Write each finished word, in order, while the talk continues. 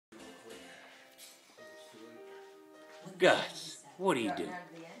Gus, what are you doing?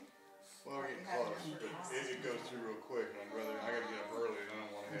 Well, we're getting close, but it goes through real quick, and I gotta get up early, and I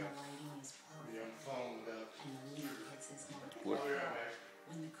don't want to have be on the phone without. What?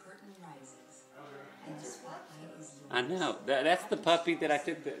 When the curtain rises and the spotlight is I know. That's the puppy that I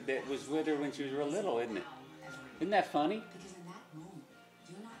took that was with her when she was real little, isn't it? Isn't that funny? because in that moment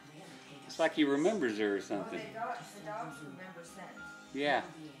you're not there to take It's like he remembers her or something. The dogs remember scent. Yeah.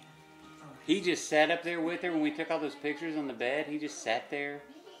 He just sat up there with her when we took all those pictures on the bed. He just sat there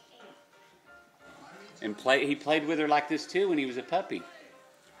and played. He played with her like this too when he was a puppy.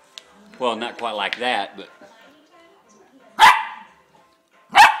 Well, not quite like that, but.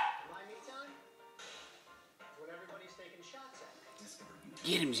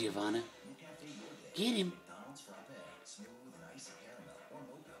 Get him, Giovanna. Get him.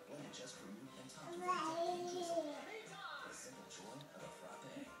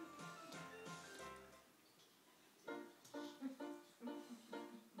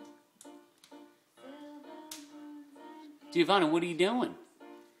 Giovanna, what are you doing?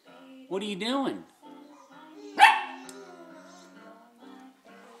 What are you doing?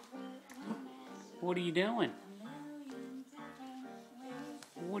 What are you doing?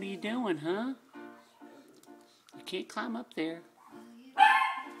 What are you doing, huh? You can't climb up there.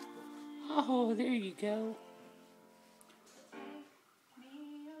 Oh, there you go.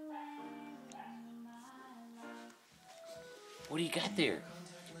 What do you got there?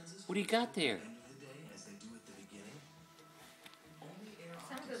 What do you got there?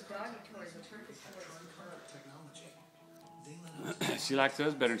 Some of those doggy toys are perfect toys. She likes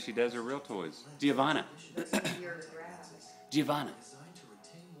those better than she does her real toys. Giovanna. Giovanna.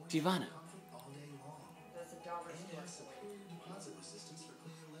 Giovanna. That's a dollar store.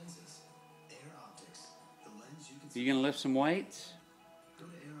 You gonna lift some weights?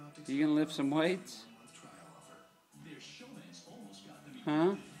 You gonna lift some weights?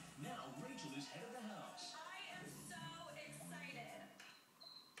 Huh?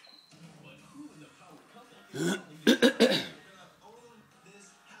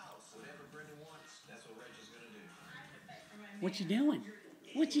 What you doing?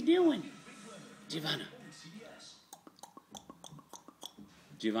 What you doing? Giovanna.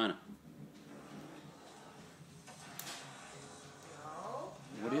 Giovanna.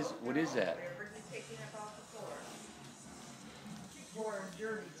 What is that?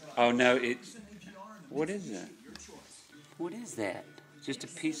 Oh no, it's what is that? What is that? Just a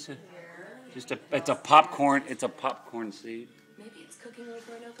piece of it's a popcorn seed. maybe it's cooking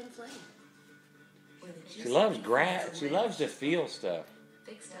over an open flame. She loves grass. She loves to feel stuff.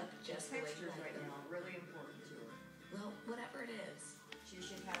 Fixed up just the way you like them. Really important to her. Well, whatever it is, She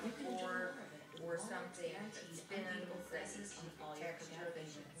should have a board or something that spins that texture that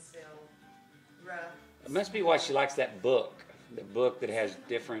you can feel rough. It must be why she likes that book. The book that has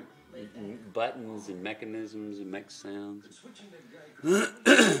different buttons and mechanisms and makes sounds.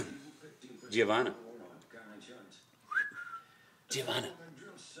 Giovanna. Giovanna.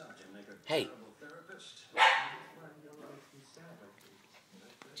 Hey.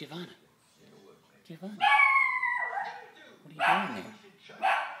 Giovanna. Giovanna. What are you doing there?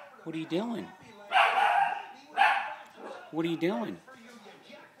 What are you doing? What are you doing?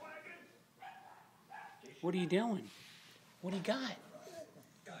 What are you doing? What do you got?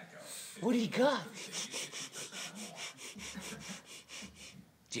 What do you got?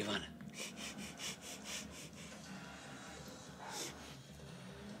 Giovanna.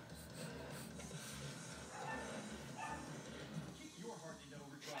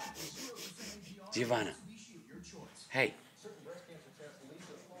 Giovanna. Hey.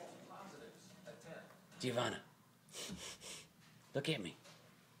 Giovanna. Look at me.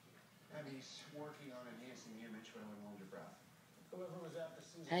 Abby's working on enhancing the image, but I wouldn't hold your breath. Whoever was after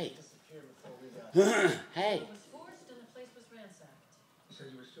Susan Hey. disappeared before we got. Hey. was forced and the place was ransacked. You said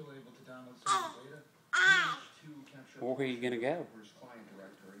you were still able to download some data to capture. Where are you going to go? His client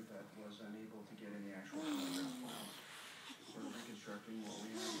directory, but was unable to get any actual files. We're reconstructing what we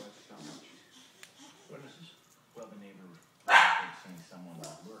have, but not much. What is this? Well, the neighbor seen someone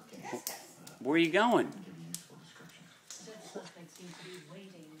lurking. Where are you going? Give you useful descriptions. Said suspect seemed to be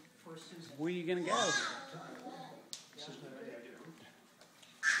waiting for Susan. Where are you going to go?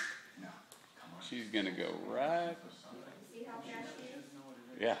 No, come on. She's going to go right. See how fast she is?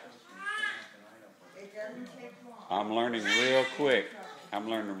 Yeah. It doesn't take long. I'm learning real quick. I'm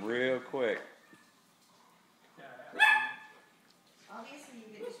learning real quick. Obviously,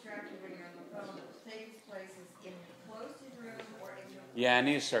 you get distracted when you're on the phone. The safest place is in the closest room or in your. Yeah, I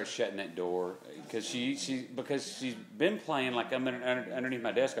need to start shutting that door because because she's been playing like I'm underneath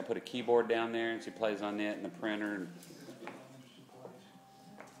my desk. I put a keyboard down there and she plays on it and the printer and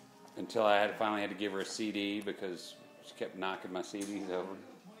Until I finally had to give her a CD because she kept knocking my CDs over.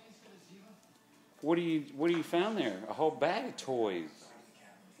 What do you found there? A whole bag of toys.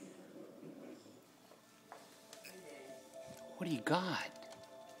 What do you got?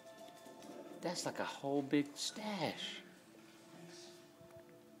 That's like a whole big stash.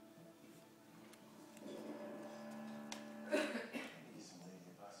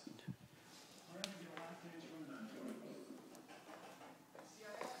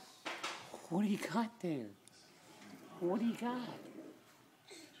 What do you got there? What do you got?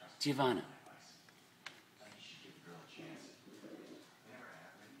 Giovanna.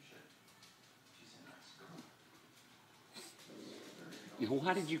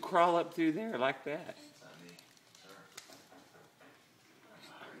 Why did you crawl up through there like that?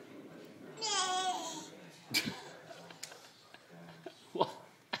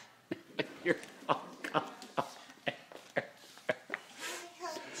 You're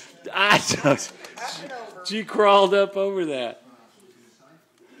she crawled up over that.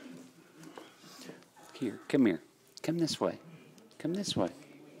 Here, come here. Come this way. Come this way.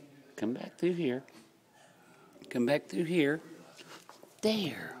 Come back through here. Come back through here.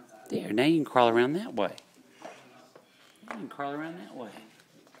 There. There. Now you can crawl around that way. You can crawl around that way.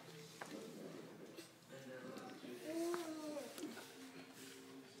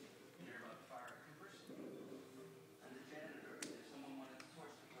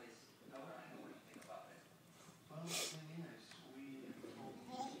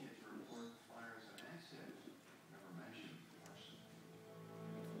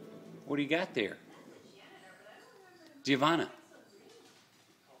 What do you got there? Giovanna.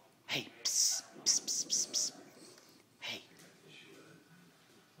 Hey, psst, psst, psst, psst, psst. Hey.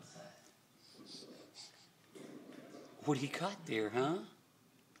 What do you got there, huh?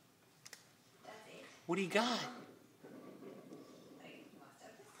 What do you got?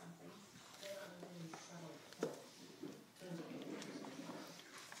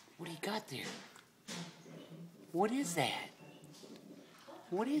 What do you got there? What is that?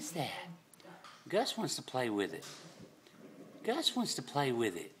 What is that? Gus wants to play with it. Gus wants to play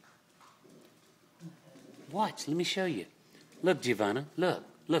with it. Watch, let me show you. Look, Giovanna, look.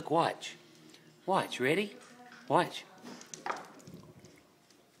 Look, watch. Watch, ready? Watch.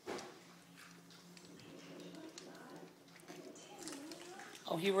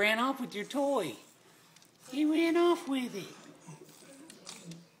 Oh, he ran off with your toy. He ran off with it.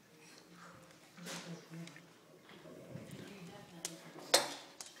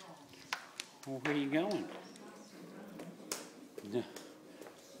 Well, where are you going?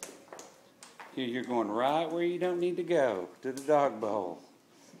 You're going right where you don't need to go, to the dog bowl.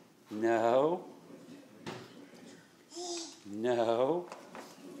 No. No.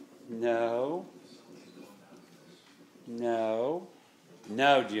 No. No.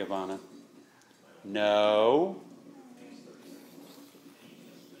 No, Giovanna. No.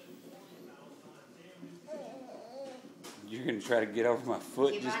 You're going to try to get over my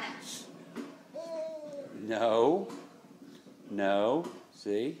foot. No. No.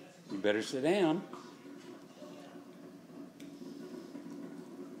 See? You better sit down.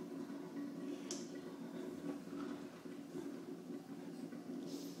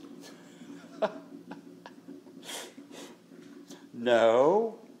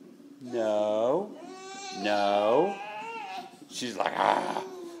 No. No. No. She's like, ah,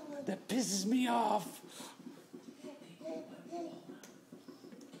 that pisses me off.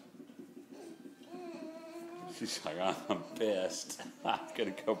 She's like, I'm pissed. I'm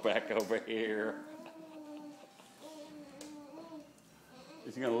going to go back over here.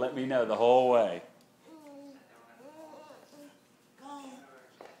 She's going to let me know the whole way.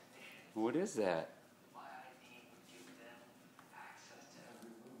 What is that?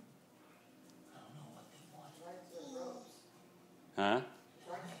 Huh?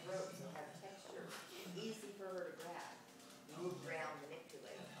 Easy for her to grab. Move around,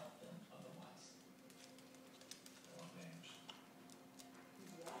 manipulate.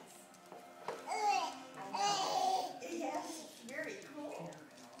 Yes, very cool.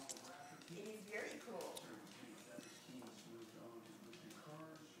 It is very cool.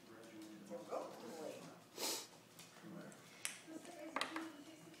 It's a rope toy.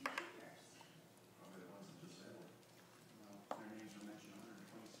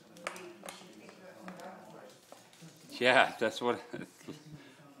 Yeah, that's what it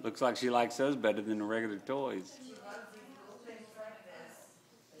looks like. She likes those better than the regular toys. She loves these little things like this.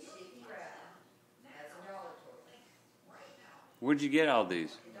 A shaky grab. That's a dollar toy. Where'd you get all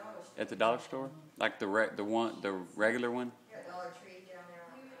these? At the dollar store? Like the regular one? Yeah, Dollar Tree down there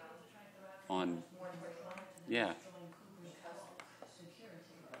On 121. yeah.